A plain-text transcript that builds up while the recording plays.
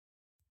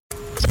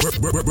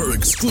We're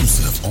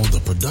exclusive on the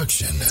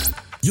production.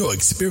 Your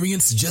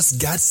experience just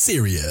got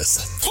serious.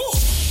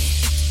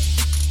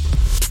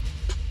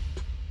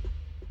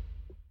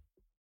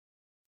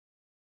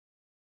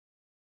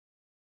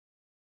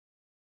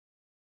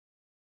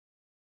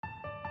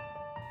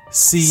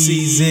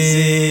 Season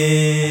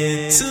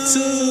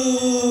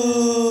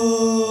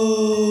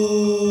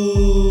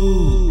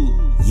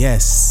 2.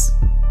 Yes.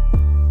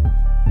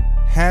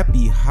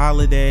 Happy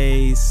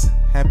holidays.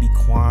 Happy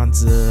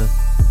Kwanzaa.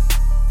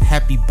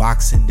 Happy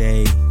Boxing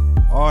Day.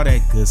 All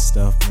that good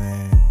stuff,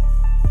 man.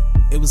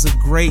 It was a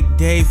great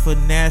day for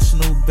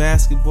National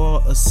Basketball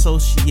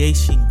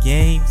Association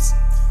games.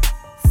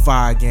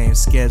 5-game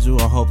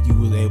schedule. I hope you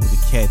were able to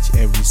catch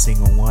every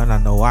single one. I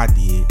know I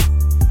did.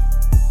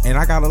 And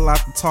I got a lot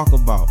to talk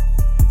about.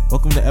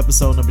 Welcome to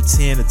episode number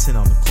 10 of 10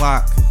 on the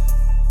Clock.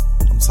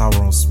 I'm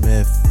Tyrone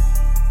Smith.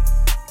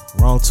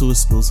 We're on to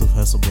exclusive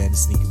Hustle Bandit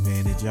Sneak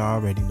Advantage.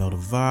 Y'all already know the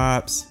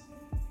vibes.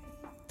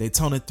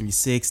 Daytona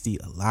 360,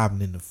 alive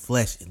and in the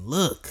flesh. And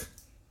look.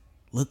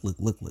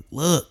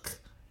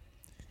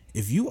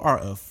 If you are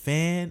a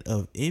fan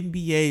of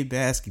NBA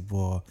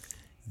basketball,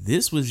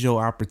 this was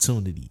your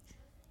opportunity.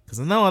 Because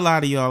I know a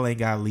lot of y'all ain't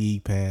got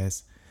League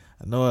Pass.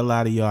 I know a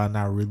lot of y'all are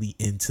not really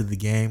into the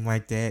game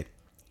like that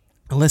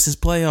unless it's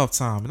playoff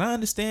time. And I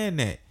understand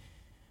that.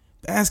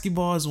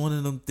 Basketball is one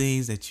of them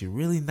things that you're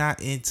really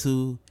not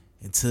into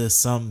until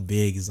something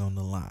big is on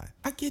the line.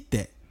 I get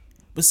that.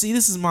 But see,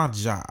 this is my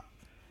job.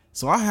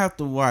 So I have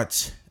to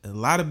watch a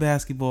lot of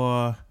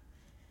basketball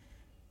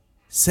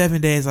 7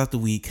 days out the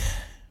week,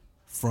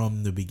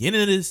 from the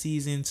beginning of the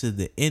season to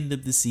the end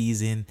of the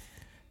season,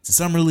 to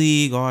Summer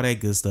League, all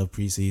that good stuff,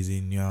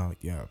 preseason,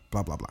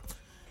 blah, blah, blah.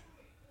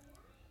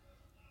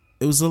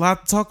 It was a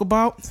lot to talk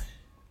about,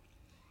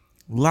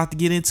 a lot to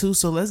get into.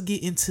 So let's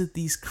get into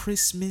these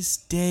Christmas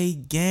Day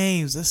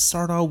games. Let's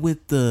start off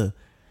with the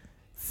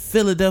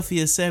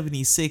Philadelphia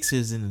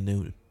 76ers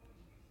and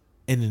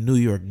the New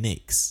York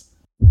Knicks.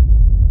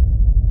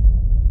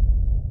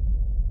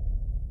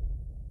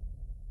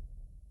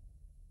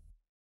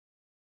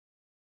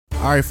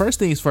 All right, first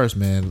things first,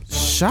 man.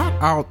 Shout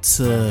out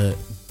to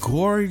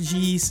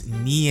Georges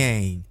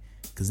Niang,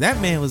 because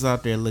that man was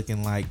out there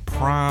looking like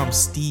prime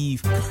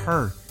Steve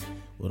Kerr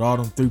with all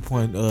them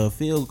 3-point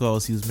field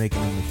goals he was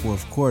making in the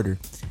fourth quarter.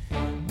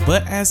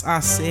 But as I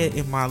said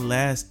in my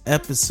last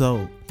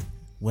episode,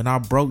 when I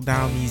broke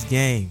down these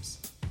games,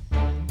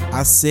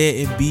 I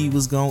said Embiid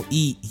was going to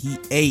eat. He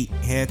ate,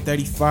 had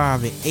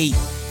 35 and 8.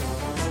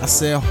 I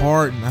said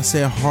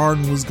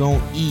Harden was going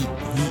to eat.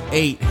 He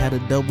ate, had a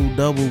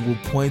double-double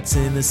with points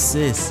and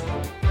assists.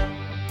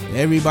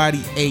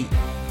 Everybody ate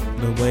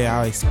the way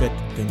I expected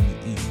them to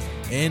eat.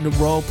 And the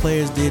role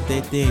players did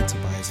their thing.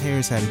 Tobias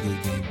Harris had a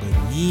good game. But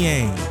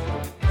Niang,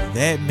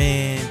 that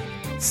man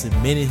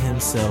submitted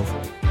himself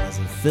as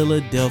a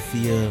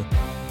Philadelphia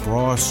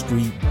Broad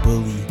Street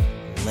bully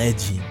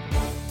legend.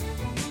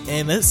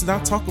 And let's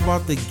not talk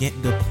about the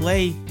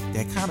play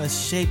that kind of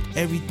shaped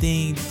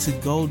everything to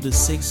go the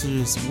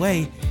Sixers'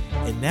 way.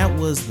 And that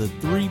was the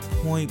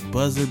 3-point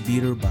buzzer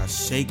beater by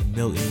Shake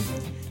Milton,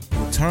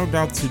 who turned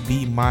out to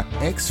be my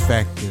X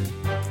Factor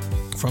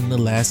from the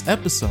last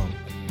episode.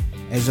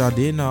 As y'all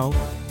did know,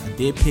 I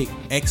did pick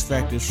X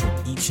Factors from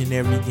each and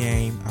every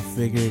game. I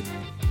figured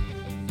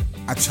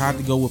I tried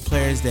to go with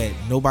players that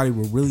nobody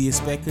would really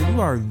expect. You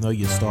already know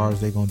your stars,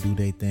 they're going to do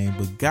their thing.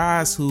 But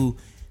guys who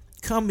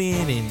come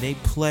in and they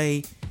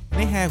play, and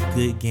they have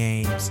good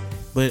games.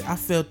 But I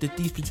felt that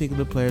these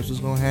particular players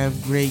was going to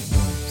have great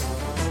games.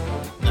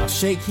 Now,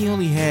 Shake, he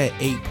only had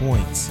 8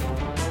 points.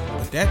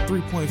 But that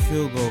 3-point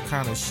field goal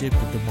kind of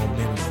shifted the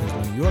momentum,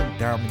 because New York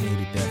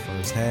dominated that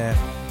first half.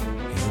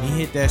 And when he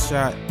hit that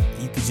shot,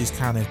 you could just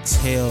kind of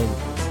tell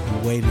the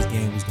way this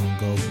game was going to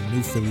go. The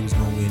new Philly was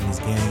going to win this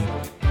game.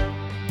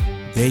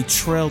 They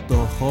trailed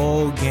the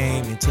whole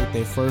game and took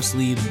their first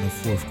lead in the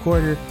fourth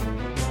quarter.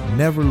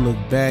 Never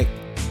looked back.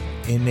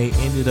 And they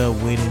ended up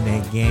winning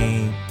that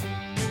game,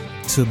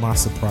 to my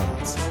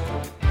surprise.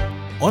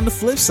 On the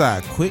flip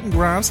side, Quentin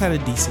Grimes had a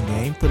decent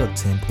game, put up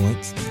 10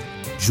 points.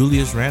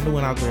 Julius Randle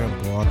went out there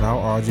and balled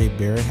out. RJ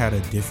Barrett had a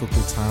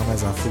difficult time,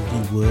 as I figured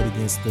he would,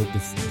 against the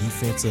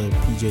defense of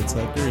PJ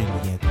Tucker and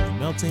Anthony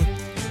Melton.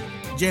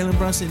 Jalen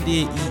Brunson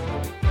did eat.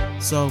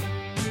 So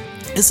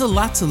it's a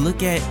lot to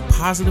look at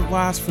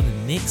positive-wise for the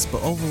Knicks,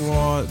 but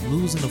overall,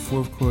 losing the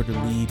fourth quarter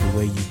lead the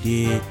way you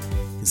did,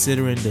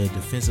 considering the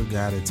defensive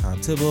guy that Tom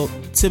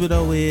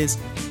Thibodeau is,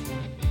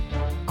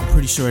 I'm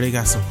pretty sure they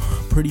got some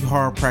pretty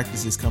hard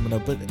practices coming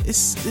up. But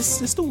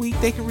it's the week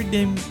they can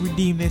redeem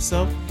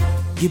themselves,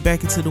 get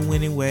back into the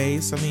winning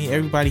ways. I mean,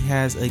 everybody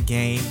has a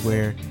game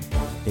where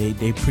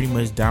they pretty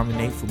much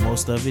dominate for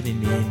most of it,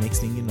 and then next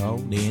thing you know,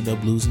 they end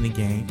up losing the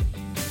game.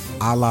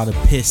 A la the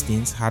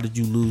Pistons. How did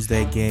you lose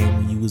that game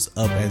when you was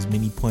up as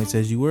many points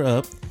as you were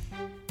up?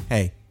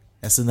 Hey,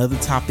 that's another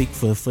topic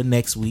for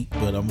next week,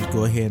 but I'm going to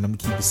go ahead and I'm going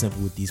to keep it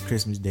simple with these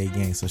Christmas Day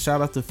games. So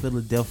shout out to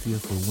Philadelphia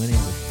for winning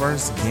the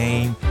first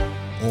game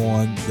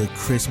on the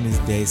Christmas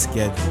Day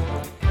schedule.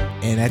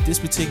 And at this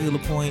particular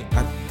point,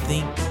 I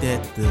think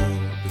that the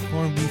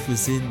corned beef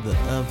was in the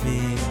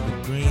oven.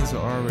 The greens are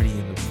already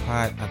in the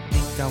pot. I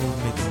think I was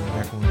making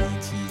macaroni and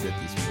cheese at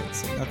this point.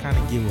 So I kind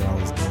of get where I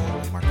was going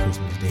with my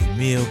Christmas Day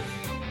meal,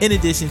 in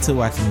addition to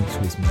watching the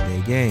Christmas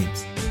Day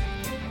games.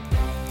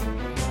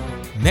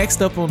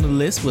 Next up on the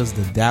list was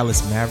the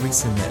Dallas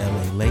Mavericks and the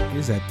LA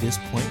Lakers. At this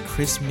point,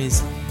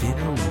 Christmas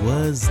dinner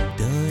was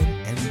done.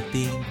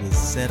 Everything was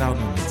set out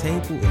on the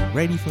table and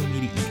ready for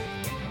me to eat.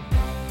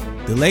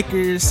 The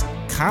Lakers,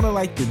 kind of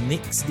like the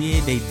Knicks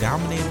did, they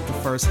dominated the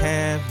first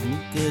half.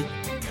 Luka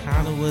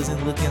kind of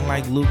wasn't looking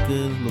like Luka.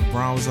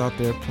 LeBron was out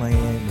there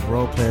playing. The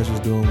role players was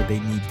doing what they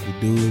needed to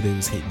do. They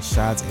was hitting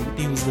shots.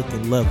 Everything was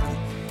looking lovely.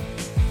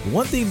 But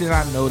one thing that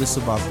I noticed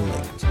about the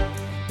Lakers,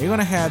 they're going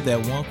to have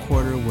that one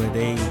quarter where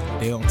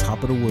they on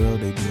top of the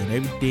world. They're doing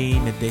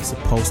everything that they're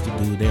supposed to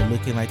do. They're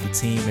looking like the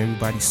team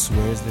everybody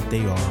swears that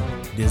they are.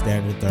 This,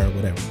 that, and the third,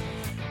 whatever.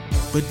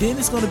 But then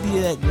it's going to be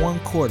that one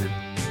quarter.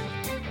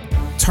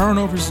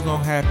 Turnovers is going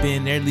to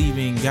happen. They're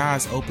leaving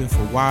guys open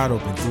for wide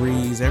open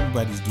threes.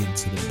 Everybody's getting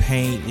to the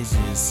paint. It's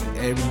just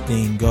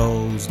everything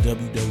goes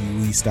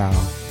WWE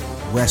style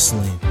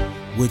wrestling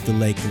with the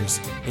Lakers.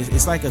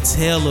 It's like a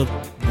tale of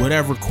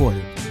whatever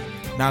quarter.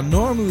 Now,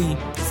 normally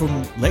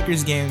from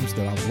Lakers games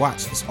that I've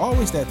watched, it's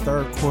always that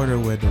third quarter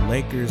where the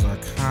Lakers are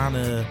kind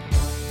of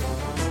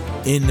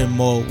in the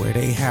mode where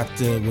they have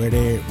to, where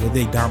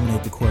they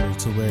dominate the quarter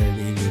to where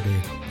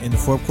they're in the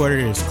fourth quarter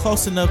it's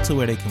close enough to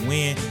where they can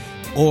win,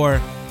 or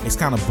it's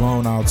kind of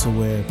blown out to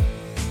where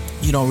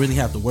you don't really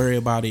have to worry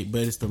about it.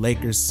 But it's the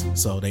Lakers,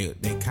 so they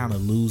kind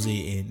of lose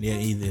it, and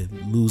they'll either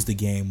lose the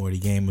game or the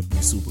game will be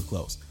super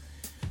close.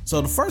 So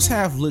the first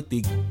half looked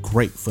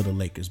great for the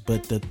Lakers,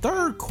 but the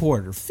third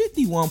quarter,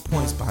 51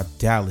 points by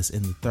Dallas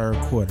in the third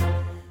quarter.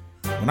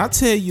 When I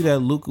tell you that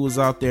Luka was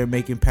out there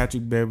making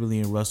Patrick Beverly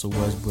and Russell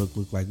Westbrook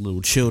look like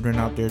little children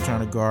out there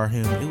trying to guard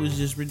him, it was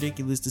just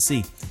ridiculous to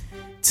see.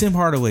 Tim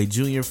Hardaway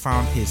Jr.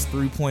 found his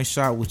three-point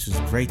shot, which was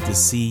great to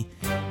see.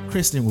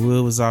 Christian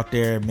Wood was out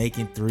there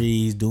making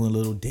threes, doing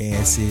little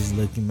dances,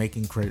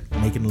 making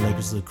the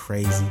Lakers look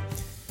crazy.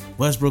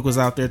 Westbrook was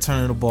out there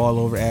turning the ball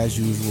over as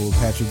usual.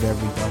 Patrick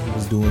Beverly thought he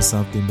was doing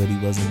something, but he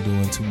wasn't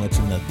doing too much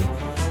of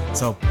nothing.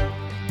 So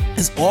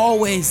it's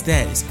always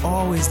that. It's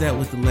always that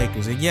with the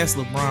Lakers. And yes,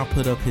 LeBron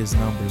put up his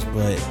numbers,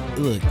 but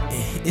look,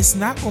 it's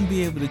not going to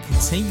be able to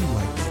continue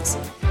like this.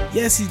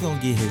 Yes, he's going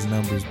to get his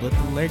numbers, but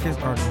the Lakers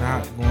are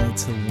not going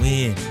to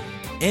win.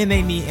 And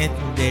they need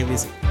Anthony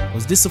Davis. I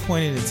was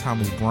disappointed in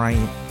Thomas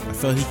Bryant. I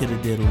felt he could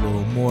have did a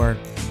little more.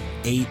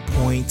 8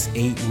 points,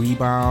 8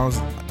 rebounds.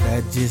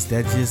 That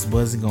just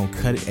wasn't gonna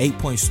cut it. 8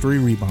 points, 3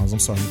 rebounds. I'm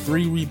sorry,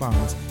 3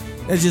 rebounds.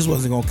 That just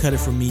wasn't gonna cut it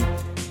for me.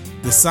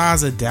 The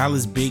size of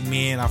Dallas big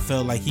man, I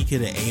felt like he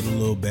could have ate a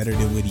little better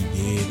than what he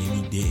did,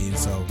 and he didn't.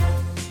 So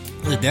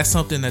look, that's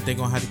something that they're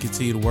gonna have to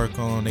continue to work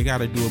on. They got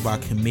to do it by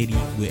committee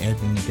with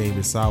Anthony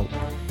Davis out,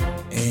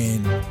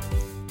 and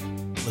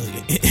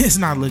look, it's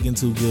not looking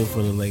too good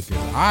for the Lakers.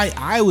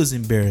 I was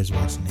embarrassed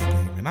watching that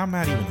game, and I'm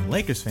not even a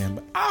Lakers fan,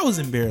 but I was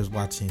embarrassed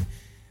watching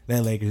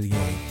that Lakers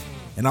game.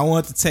 And I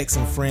wanted to text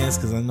some friends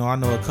because I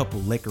know a couple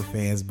Laker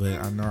fans, but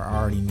I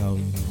already know,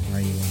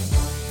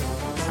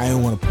 I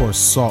didn't want to pour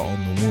salt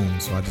on the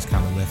wound, so I just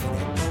kind of left it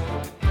at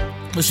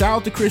that. But shout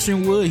out to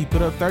Christian Wood. He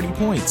put up 30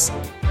 points.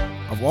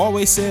 I've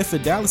always said for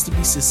Dallas to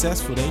be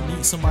successful, they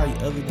need somebody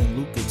other than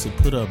Luka to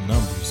put up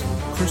numbers.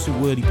 And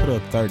Christian Wood, he put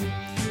up 30.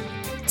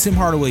 Tim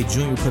Hardaway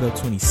Jr. put up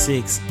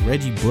 26.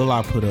 Reggie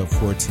Bullock put up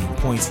 14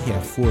 points. He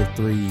had 4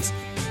 threes.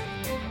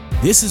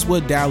 This is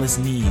what Dallas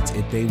needs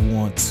if they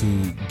want to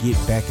get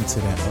back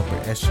into that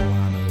upper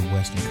echelon of the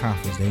Western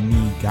Conference. They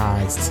need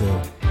guys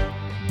to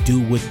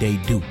do what they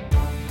do.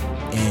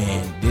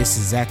 And this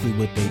is exactly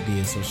what they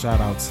did. So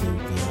shout out to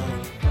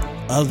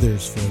the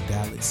others for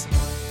Dallas.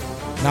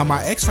 Now,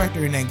 my X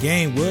factor in that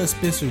game was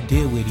Spencer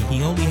Dinwiddie.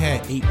 He only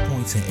had 8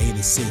 points and 8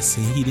 assists,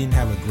 and he didn't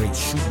have a great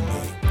shooting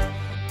game.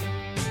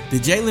 The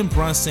Jalen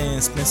Brunson,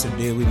 Spencer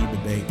Dinwiddie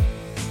debate,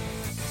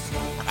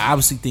 I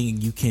obviously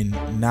think you can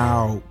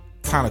now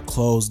kind of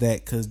close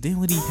that because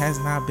Dinwiddie has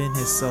not been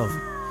himself.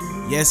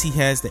 Yes, he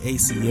has the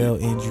ACL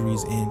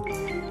injuries,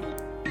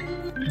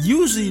 and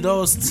usually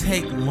those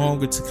take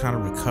longer to kind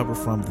of recover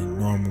from than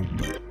normal,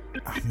 but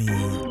I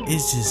mean,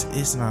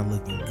 it's not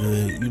looking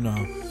good. You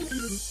know,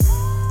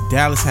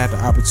 Dallas had the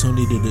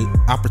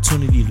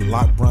opportunity to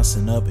lock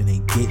Brunson up, and they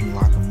didn't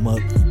lock him up.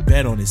 He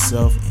bet on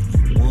himself,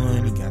 and he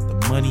won. He got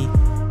the money,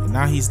 and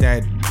now he's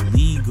that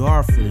lead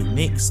guard for the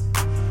Knicks.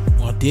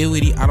 Well,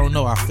 Dinwiddie, I don't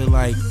know. I feel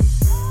like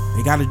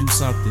they got to do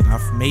something.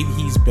 Maybe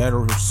he's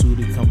better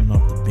suited coming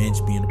off the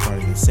bench, being a part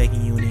of the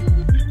second unit.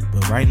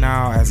 But right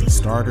now, as a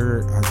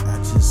starter,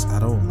 I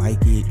don't like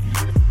it.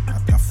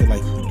 I feel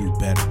like he can do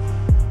better.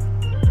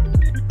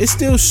 It's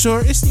still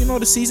short. It's,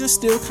 the season's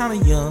still kind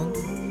of young.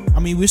 I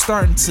mean, we're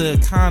starting to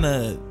kind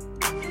of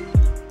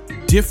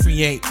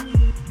differentiate.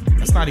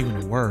 That's not even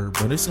a word,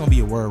 but it's gonna be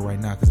a word right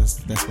now because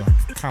that's what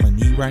I kind of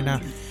need right now.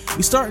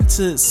 We're starting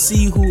to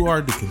see who are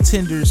the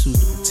contenders, who's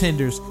the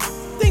pretenders,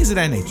 things of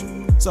that nature.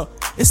 So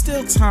it's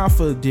still time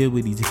for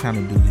Dinwiddie to kind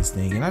of do his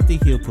thing, and I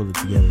think he'll pull it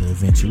together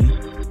eventually.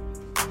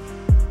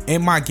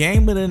 And my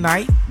game of the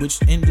night, which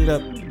ended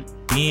up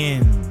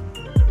being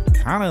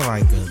kind of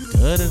like a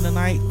dud of the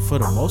night for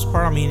the most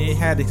part. I mean, it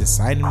had its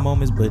exciting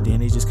moments, but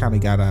then it just kind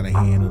of got out of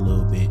hand a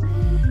little bit.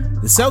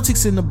 The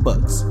Celtics and the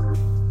Bucks.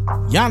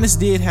 Giannis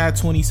did have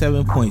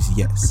 27 points,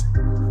 yes.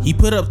 He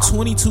put up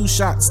 22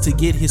 shots to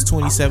get his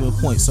 27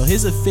 points, so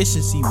his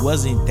efficiency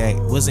wasn't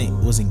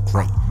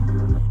great.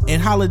 And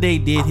Holiday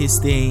did his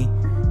thing.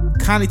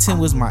 Connaughton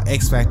was my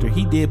X factor.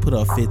 He did put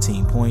up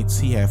 15 points.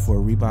 He had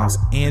 4 rebounds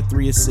and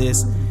 3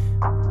 assists.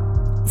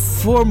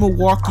 For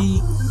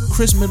Milwaukee,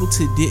 Chris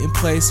Middleton didn't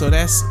play, so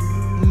that's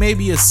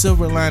maybe a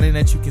silver lining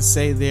that you can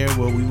say there,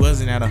 where we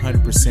wasn't at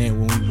 100%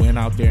 when we went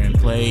out there and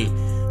played.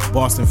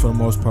 Boston, for the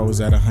most part,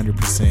 was at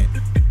 100%.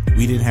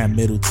 We didn't have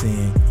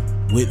Middleton.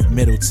 With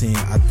Middleton,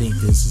 I think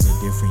this is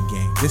a different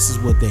game. This is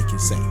what they can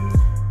say.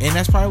 And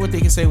that's probably what they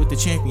can say with the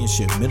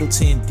championship.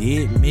 Middleton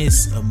did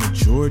miss a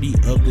majority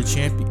of the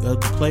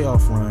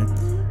playoff run,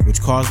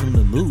 which caused them to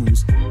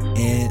lose.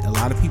 And a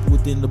lot of people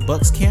within the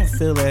Bucks can't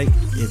feel like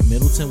if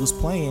Middleton was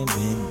playing,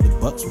 then the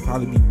Bucks would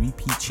probably be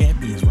repeat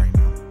champions right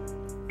now.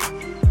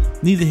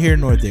 Neither here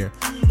nor there.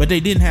 But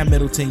they didn't have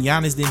Middleton.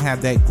 Giannis didn't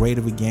have that great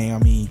of a game. I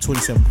mean,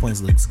 27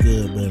 points looks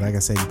good, but like I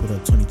said, he put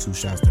up 22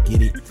 shots to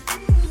get it.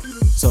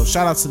 So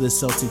shout out to the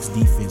Celtics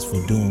defense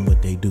for doing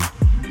what they do.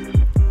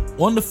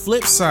 On the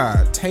flip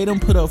side, Tatum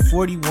put up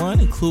 41,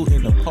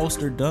 including a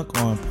poster dunk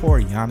on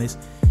poor Giannis.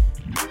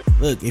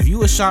 Look, if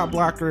you a shot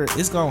blocker,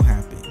 it's gonna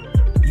happen.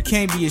 You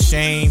can't be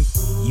ashamed.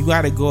 You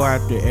gotta go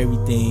after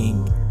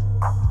everything.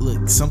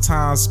 Look,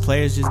 sometimes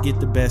players just get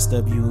the best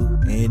of you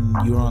and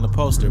you're on the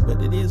poster,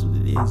 but it is what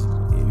it is.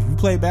 If you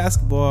play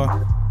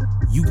basketball,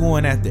 you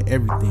going after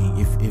everything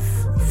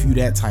if you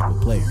that type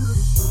of player.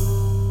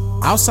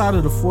 Outside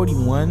of the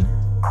 41,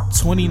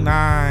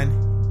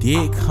 29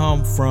 did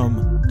come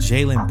from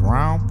Jaylen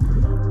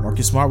Brown.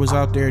 Marcus Smart was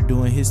out there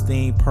doing his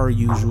thing per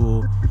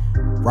usual.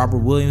 Robert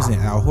Williams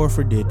and Al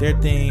Horford did their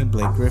thing.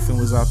 Blake Griffin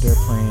was out there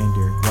playing.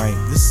 Derek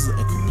White. This is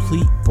a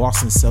complete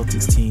Boston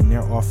Celtics team. Their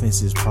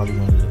offense is probably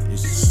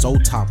is so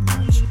top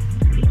notch.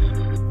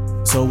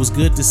 So it was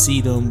good to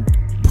see them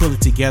pull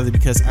it together,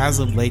 because as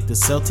of late the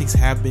Celtics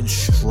have been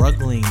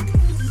struggling,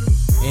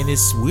 and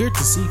it's weird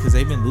to see because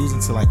they've been losing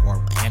to like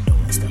Orlando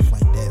and stuff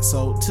like that.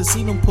 So to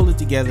see them pull it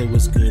together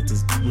was good.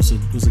 Was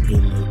a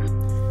good look.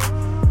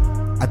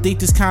 I think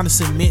this kind of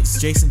cements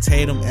Jason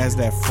Tatum as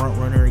that front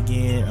runner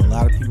again. A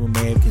lot of people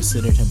may have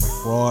considered him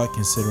a fraud,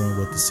 considering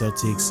what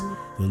the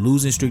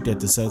losing streak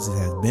that the Celtics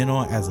has been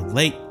on as of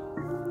late.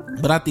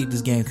 But I think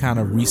this game kind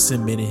of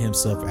re-cemented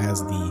himself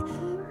as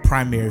the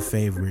primary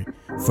favorite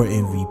for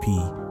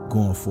MVP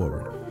going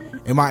forward.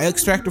 And my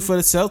X factor for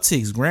the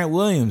Celtics, Grant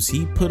Williams,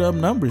 he put up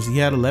numbers. He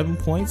had 11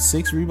 points,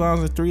 6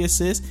 rebounds, and 3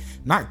 assists.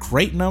 Not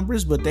great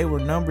numbers, but they were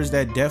numbers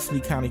that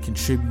definitely kind of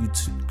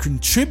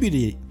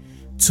contributed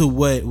to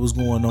what was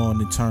going on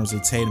in terms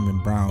of Tatum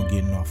and Brown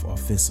getting off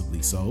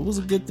offensively. So it was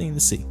a good thing to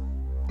see.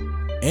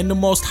 And the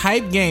most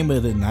hype game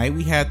of the night,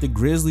 we had the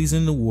Grizzlies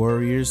and the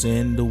Warriors,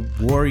 and the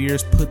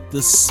Warriors put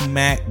the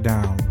smack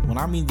down. When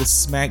I mean the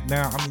smack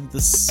down, I mean the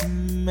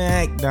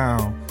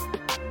smackdown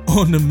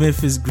on the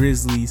Memphis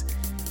Grizzlies.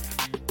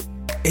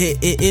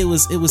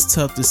 It was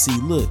tough to see.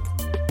 Look,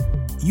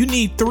 you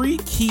need 3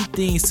 key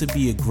things to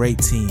be a great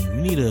team.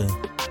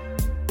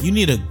 You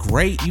need a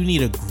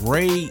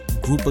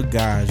great group of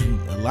guys,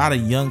 a lot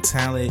of young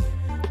talent,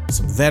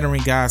 some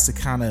veteran guys to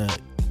kind of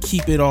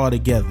keep it all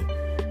together.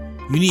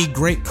 You need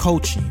great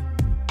coaching,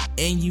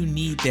 and you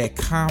need that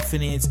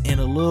confidence and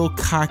a little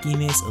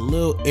cockiness, a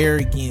little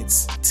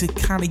arrogance to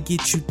kind of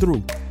get you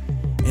through.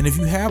 And if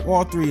you have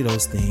all 3 of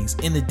those things,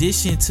 in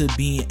addition to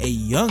being a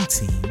young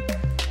team,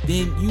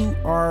 then you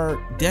are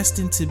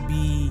destined to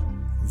be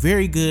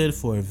very good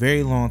for a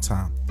very long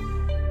time.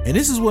 And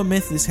this is what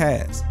Memphis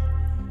has.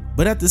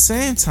 But at the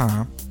same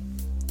time,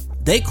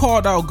 they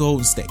called out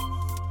Golden State.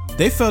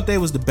 They felt they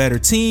was the better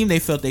team. They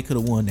felt they could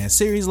have won that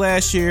series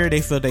last year.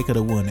 They felt they could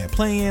have won that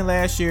play-in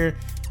last year.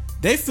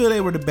 They feel they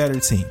were the better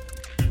team.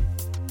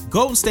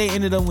 Golden State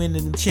ended up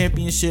winning the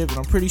championship, and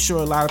I'm pretty sure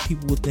a lot of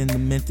people within the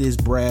Memphis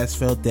brass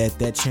felt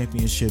that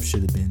championship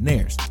should have been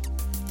theirs.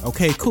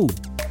 Okay, cool.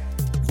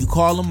 You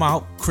call them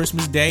out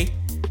Christmas Day.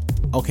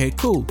 Okay,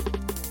 cool.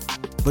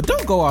 But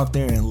don't go out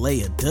there and lay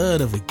a dud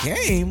of a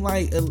game.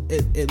 Like,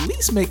 at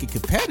least make it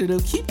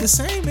competitive. Keep the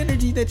same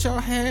energy that y'all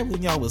had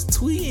when y'all was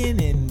tweeting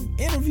and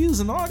interviews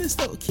and all this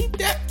stuff. Keep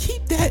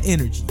that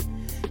energy.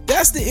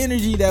 That's the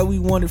energy that we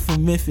wanted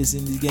from Memphis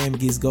in this game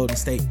against Golden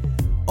State.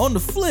 On the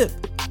flip,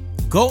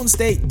 Golden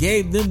State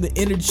gave them the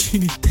energy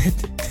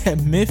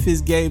that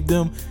Memphis gave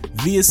them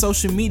via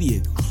social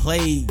media.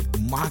 Clay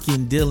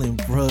mocking Dillon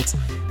Brooks.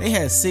 They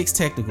had 6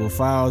 technical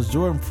fouls.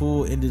 Jordan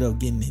Poole ended up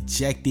getting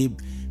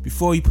ejected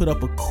before he put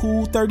up a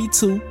cool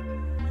 32.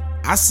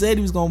 I said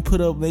he was gonna put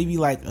up maybe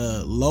like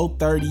low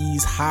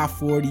 30s, high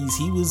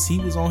 40s. He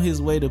was on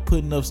his way to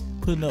putting up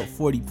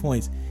 40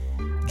 points.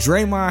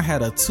 Draymond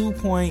had a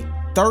 2-point,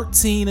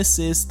 13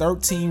 assists,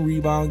 13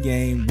 rebound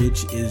game,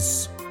 which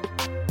is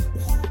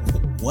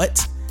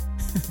what?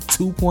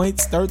 2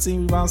 points,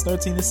 13 rebounds,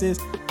 13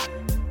 assists.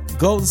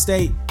 Golden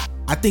State,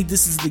 I think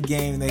this is the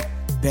game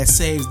that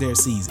saves their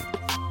season.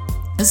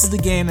 This is the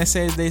game that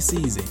saves their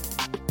season.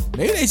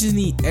 Maybe they just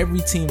need every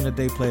team that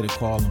they play to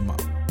call them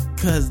out,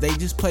 because they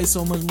just play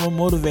so much more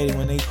motivated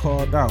when they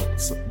called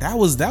out. So that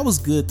was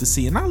good to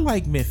see. And I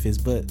like Memphis,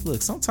 but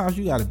look, sometimes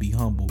you gotta be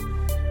humble.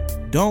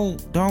 Don't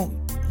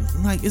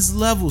like, it's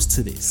levels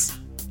to this.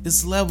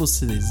 It's levels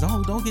to this.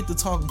 Don't get to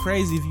talking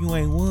crazy if you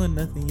ain't won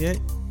nothing yet.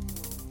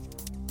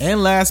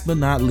 And last but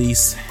not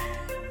least,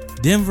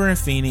 Denver and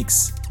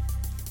Phoenix.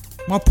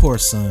 My poor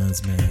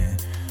Suns, man.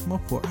 My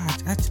poor,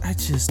 I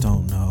just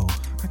don't know.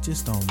 I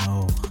just don't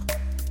know.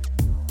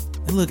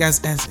 And look, as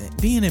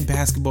being in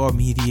basketball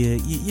media,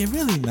 you're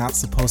really not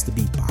supposed to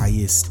be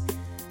biased,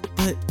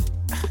 but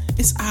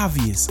it's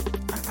obvious.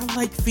 I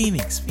like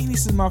Phoenix.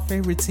 Phoenix is my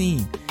favorite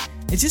team,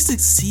 and just to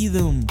see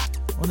them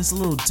on this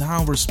little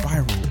downward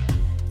spiral,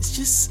 it's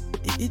just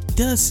it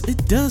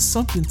does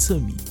something to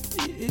me.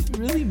 It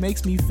really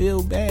makes me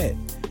feel bad.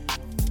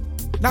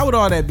 Now, with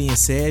all that being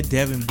said,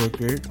 Devin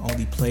Booker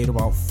only played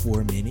about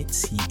 4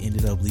 minutes. He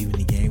ended up leaving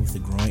the game with a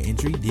groin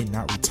injury, did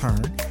not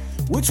return,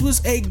 which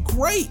was a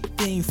great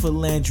thing for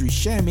Landry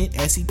Shamet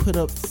as he put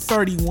up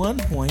 31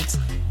 points.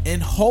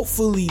 And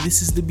hopefully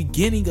this is the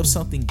beginning of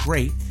something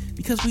great,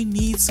 because we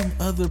need some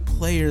other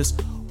players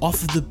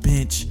off of the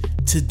bench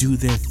to do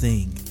their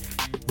thing.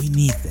 We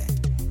need that.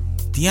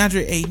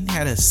 DeAndre Ayton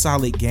had a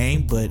solid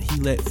game, but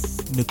he let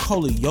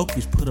Nikola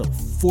Jokic put up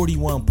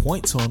 41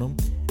 points on him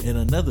and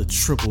another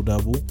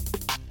triple-double.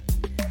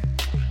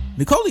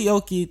 Nikola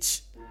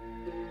Jokic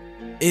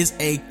is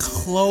a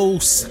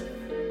close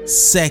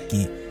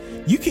second.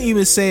 You can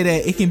even say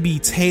that it can be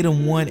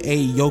Tatum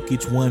 1A,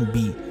 Jokic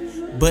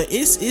 1B, but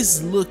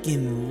it's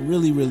looking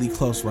really, really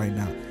close right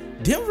now.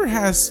 Denver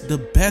has the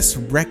best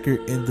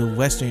record in the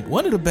Western,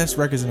 one of the best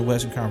records in the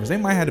Western Conference. They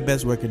might have the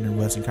best record in the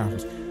Western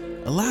Conference.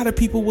 A lot of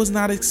people was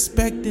not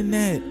expecting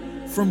that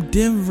from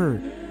Denver,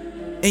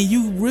 and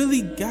you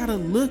really gotta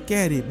look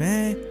at it,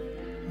 man.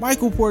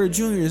 Michael Porter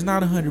Jr. is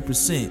not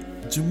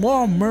 100%.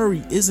 Jamal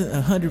Murray isn't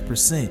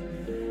 100%.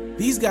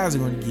 These guys are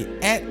going to get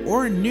at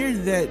or near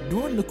that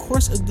during the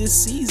course of this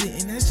season,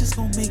 and that's just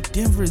going to make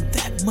Denver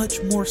that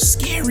much more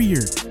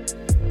scarier.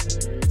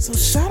 So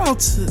shout out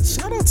to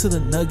the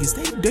Nuggets.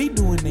 They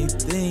doing their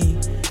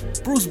thing.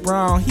 Bruce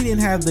Brown, he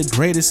didn't have the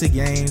greatest of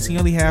games. He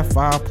only had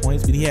 5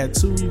 points, but he had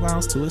 2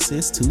 rebounds, 2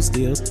 assists, 2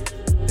 steals.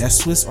 That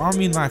Swiss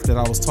Army knife that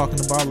I was talking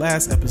about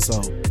last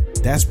episode,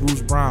 that's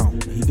Bruce Brown.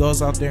 He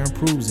goes out there and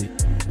proves it.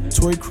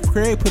 Torrey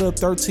Craig put up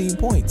 13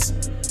 points.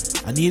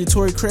 I needed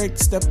Torrey Craig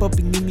to step up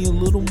and give me a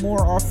little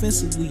more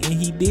offensively, and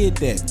he did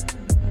that.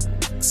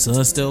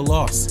 Suns still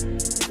lost.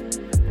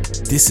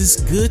 This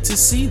is good to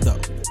see, though.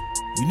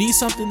 You need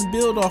something to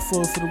build off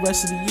of for the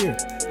rest of the year.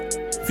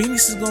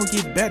 Phoenix is going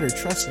to get better.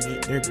 Trust me,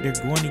 they're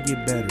going to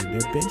get better.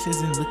 Their bench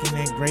isn't looking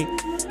that great,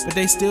 but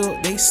they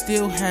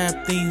still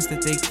have things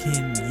that they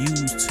can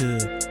use to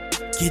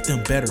get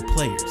them better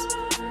players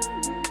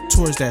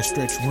towards that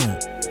stretch run.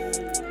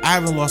 I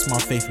haven't lost my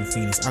faith in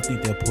Phoenix. I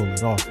think they'll pull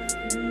it off.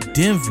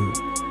 Denver,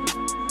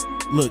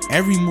 look,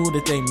 every move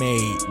that they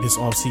made this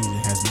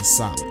offseason has been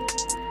solid.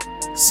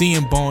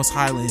 Seeing Bones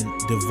Highland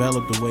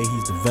develop the way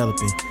he's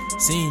developing,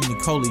 seeing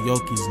Nikola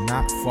Jokic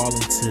not fall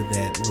into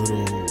that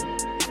little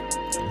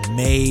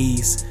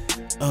maze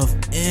of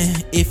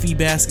iffy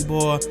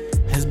basketball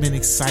has been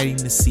exciting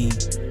to see.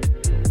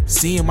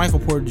 Seeing Michael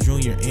Porter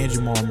Jr. and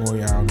Jamal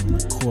Murray out on the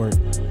court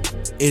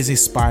is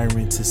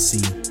inspiring to see.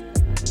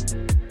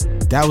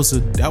 That was a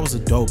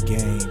dope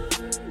game.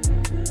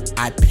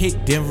 I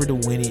picked Denver to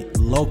win it.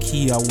 Low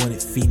key, I wanted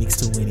Phoenix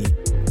to win it.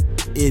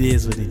 It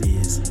is what it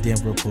is.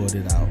 Denver pulled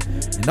it out.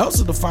 And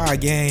those are the 5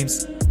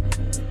 games.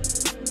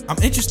 I'm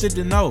interested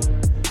to know,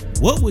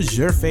 what was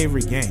your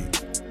favorite game?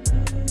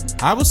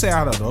 I would say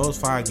out of those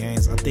 5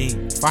 games, I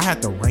think if I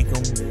had to rank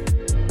them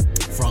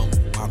from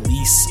my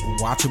least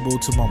watchable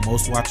to my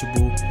most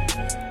watchable,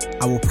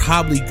 I would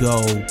probably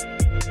go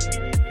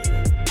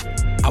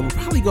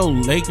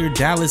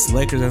Dallas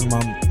Lakers as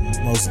my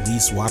most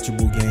least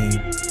watchable game.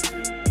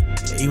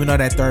 Even though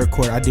that third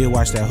quarter, I did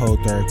watch that whole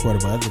third quarter,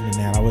 but other than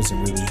that, I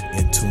wasn't really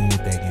in tune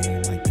with that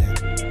game like that.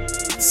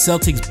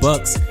 Celtics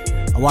Bucks,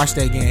 I watched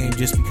that game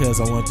just because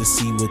I wanted to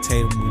see what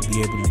Tatum would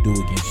be able to do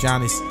against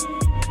Giannis.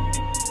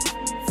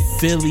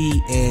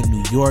 Philly and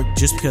New York,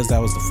 just because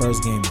that was the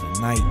first game of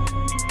the night,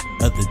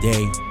 of the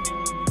day.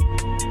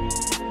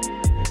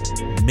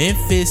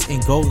 Memphis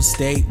and Golden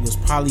State was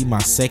probably my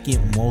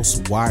second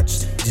most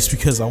watched, just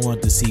because I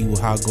wanted to see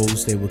how Golden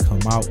State would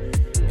come out.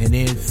 And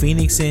then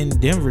Phoenix and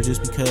Denver,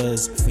 just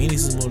because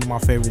Phoenix is one of my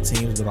favorite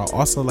teams, but I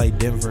also like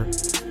Denver.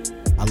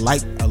 I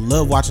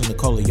love watching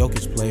Nikola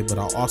Jokic play, but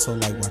I also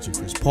like watching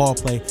Chris Paul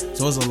play.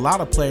 So there's a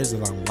lot of players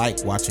that I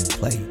like watching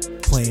playing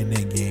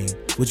that game,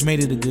 which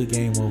made it a good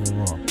game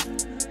overall.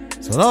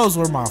 So those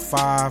were my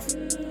 5.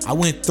 I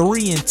went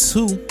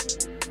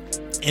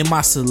 3-2 in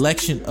my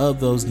selection of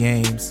those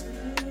games.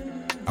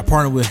 I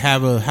partnered with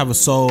Have a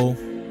Soul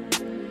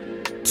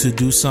to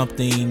do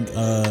something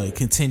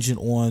contingent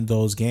on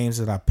those games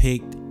that I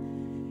picked.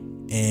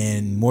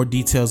 and more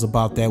details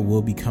about that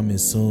will be coming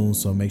soon,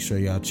 so make sure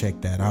y'all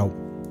check that out.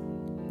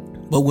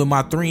 But with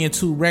my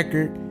 3-2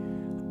 record,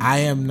 I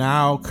am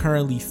now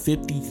currently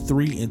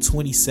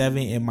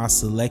 53-27 in my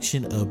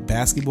selection of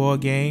basketball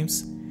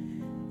games.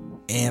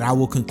 And I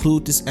will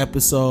conclude this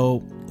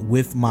episode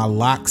with my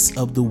locks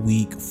of the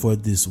week for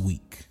this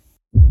week.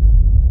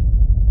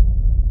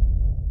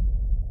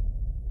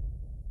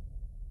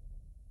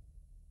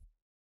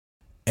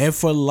 And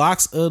for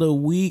locks of the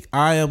week,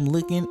 I am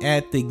looking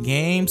at the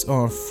games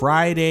on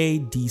Friday,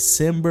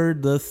 December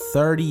the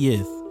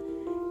 30th.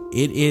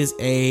 It is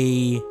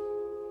a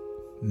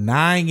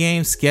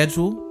 9-game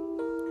schedule.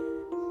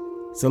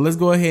 So let's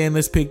go ahead and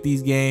let's pick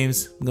these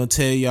games. I'm going to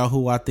tell y'all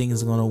who I think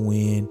is going to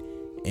win.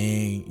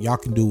 And y'all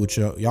can do with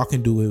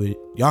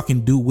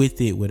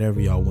it whatever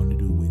y'all want to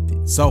do with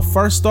it. So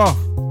first off,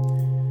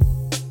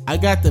 I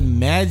got the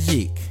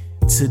Magic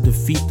to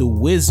defeat the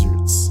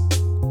Wizards.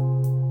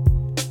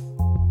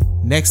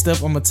 Next up,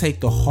 I'm gonna take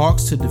the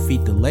Hawks to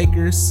defeat the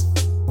Lakers.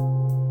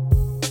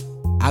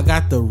 I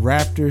got the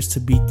Raptors to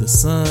beat the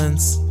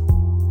Suns,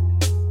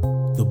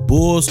 the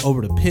Bulls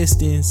over the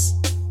Pistons,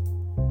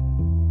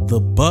 the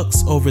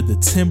Bucks over the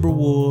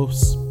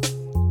Timberwolves.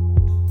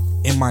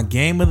 In my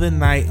game of the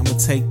night, I'm going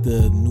to take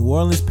the New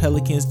Orleans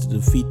Pelicans to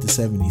defeat the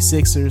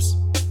 76ers.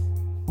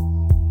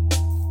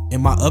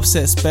 In my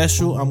upset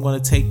special, I'm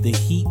going to take the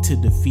Heat to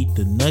defeat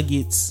the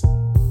Nuggets.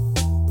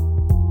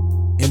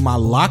 In my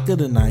lock of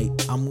the night,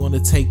 I'm going to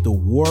take the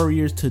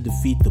Warriors to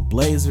defeat the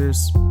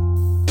Blazers.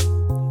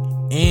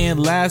 And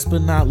last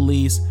but not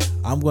least,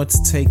 I'm going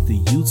to take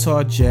the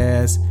Utah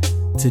Jazz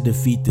to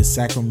defeat the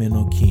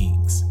Sacramento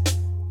Kings.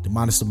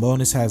 Domantas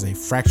Sabonis has a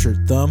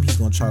fractured thumb. He's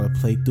going to try to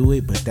play through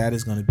it, but that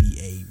is going to be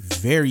a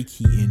very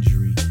key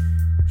injury.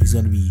 He's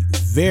going to be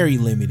very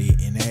limited,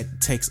 and that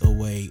takes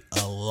away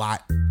a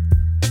lot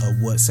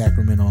of what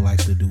Sacramento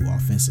likes to do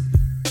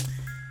offensively.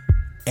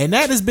 And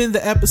that has been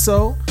the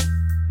episode.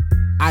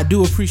 I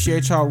do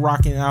appreciate y'all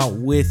rocking out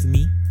with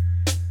me.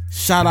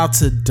 Shout out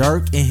to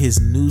Dirk and his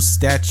new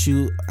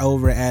statue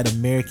over at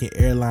American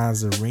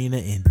Airlines Arena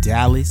in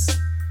Dallas.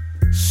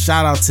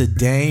 Shout out to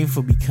Dame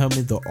for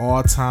becoming the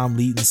all-time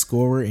leading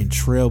scorer in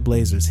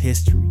Trailblazers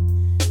history.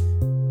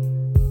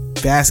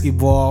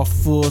 Basketball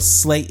full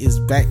slate is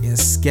back in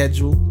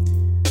schedule.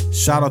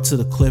 Shout out to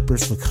the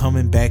Clippers for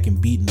coming back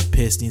and beating the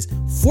Pistons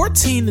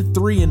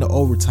 14-3 in the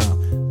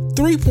overtime.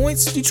 3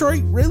 points,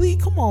 Detroit? Really?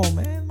 Come on,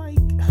 man.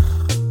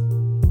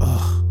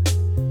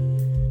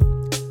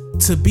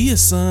 To be a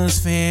Suns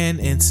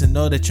fan and to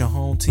know that your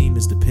home team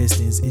is the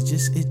Pistons,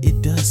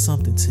 it does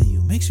something to you.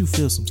 It makes you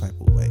feel some type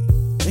of way.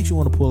 Makes you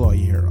want to pull all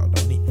your hair out,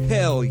 don't it?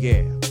 Hell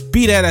yeah.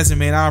 Be that as it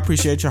may, I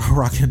appreciate y'all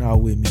rocking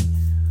out with me.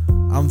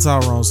 I'm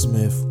Tyrone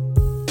Smith.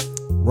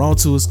 Rome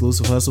 2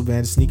 exclusive, Hustle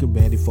Bandit, Sneaker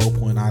Bandit, 4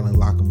 Point Island,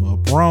 Lock 'em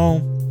Up,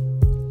 Rome,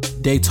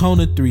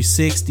 Daytona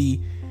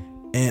 360,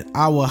 and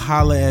I will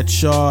holler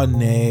at y'all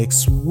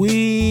next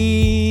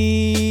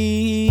week.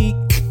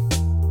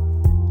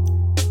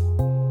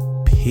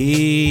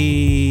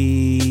 Peace.